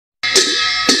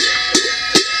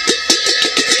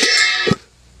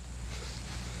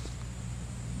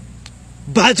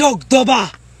বাজক দবা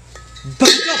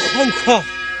বাজক শংখ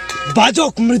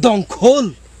বাজক মৃদং খোল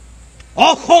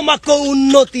অসম আকৌ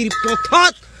উন্নতিৰ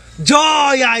পথত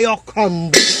জয় আই অসম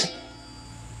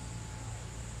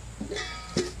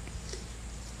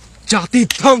জাতি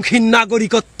ধ্বংসী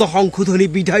নাগৰিকত্ব সংশোধনী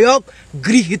বিধেয়ক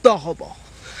গৃহীত হ'ব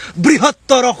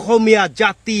বৃহত্তৰ অসমীয়া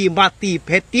জাতি মাটি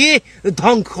ভেটি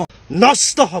ধ্বংস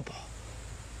নষ্ট হ'ব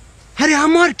আৰে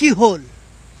আমাৰ কি হ'ল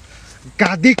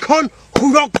গাদীখন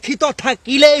সুৰক্ষিত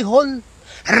থাকিলেই হ'ল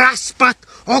ৰাজপাট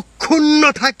অক্ষুণ্ণ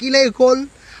থাকিলেই হ'ল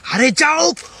আৰে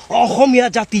যাওক অসমীয়া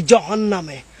জাতি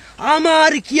জহন্নামে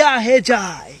আমাৰ কি আহে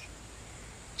যায়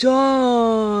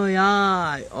জয়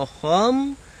আই অসম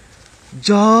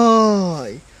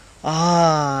জয়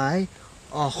আই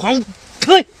অসম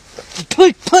থৈ থৈ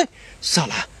থৈ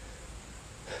চালা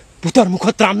ভূতৰ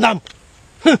মুখত ৰাম নাম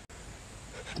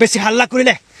বেছি হাল্লা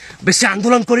কৰিলে বেছি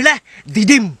আন্দোলন কৰিলে দি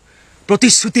দিম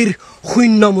প্ৰতিশ্ৰুতিৰ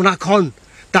শূন্য মোনাখন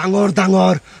ডাঙৰ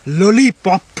ডাঙৰ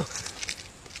ললিপপ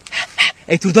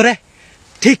এইটোৰ দৰে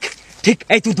ঠিক ঠিক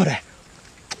এইটোৰ দৰে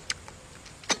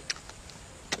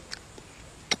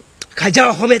খাই যা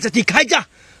অসমীয়া জাতি খাই যা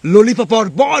ললিপপৰ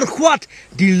বৰ সোৱাদ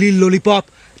দিল্লীৰ ললিপপ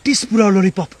তিজপুৰৰ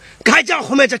ললিপপ খাই যা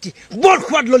অসমীয়া জাতি বৰ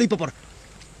সোৱাদ ললিপপৰ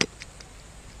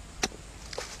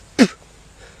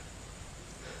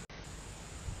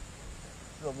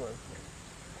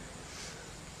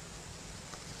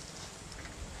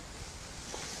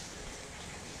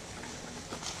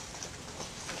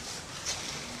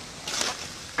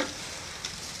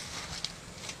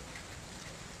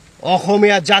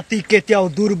অসমীয়া জাতি কেতিয়াও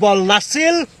দুৰ্বল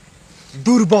নাছিল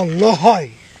দুৰ্বল নহয়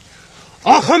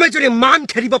অসমে যদি মান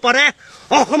খেলিব পাৰে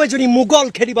অসমে যদি মোগল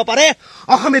খেলিব পাৰে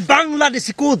অসমে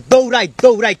বাংলাদেশীকো দৌৰাই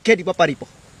দৌৰাই খেলিব পাৰিব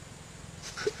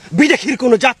বিদেশীৰ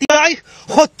কোনো জাতি নাই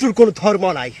শত্ৰুৰ কোনো ধৰ্ম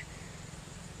নাই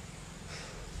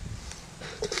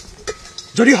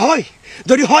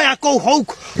যদি হয় আকৌ হওক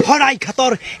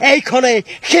শৰাইঘাটৰ এইখনে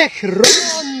শেষ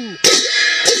ৰণ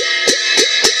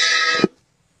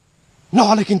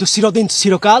নহলে কিন্তু চিৰদিন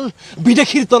চিৰকাল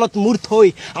বিদেশীৰ তলত মূৰ থৈ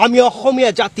আমি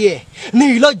অসমীয়া জাতিয়ে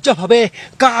নিৰ্লজ্জভাৱে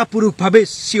কাপুৰুষভাৱে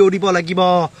চিঞৰিব লাগিব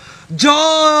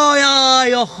জয় আই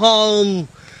অসম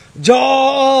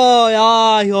জয়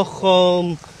আই অসম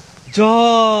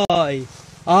জয়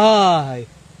আই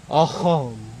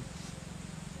অসম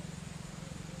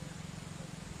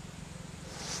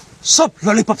সব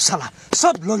ললিপপ চালা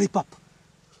সব ললিপপ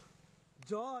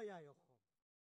জয় আই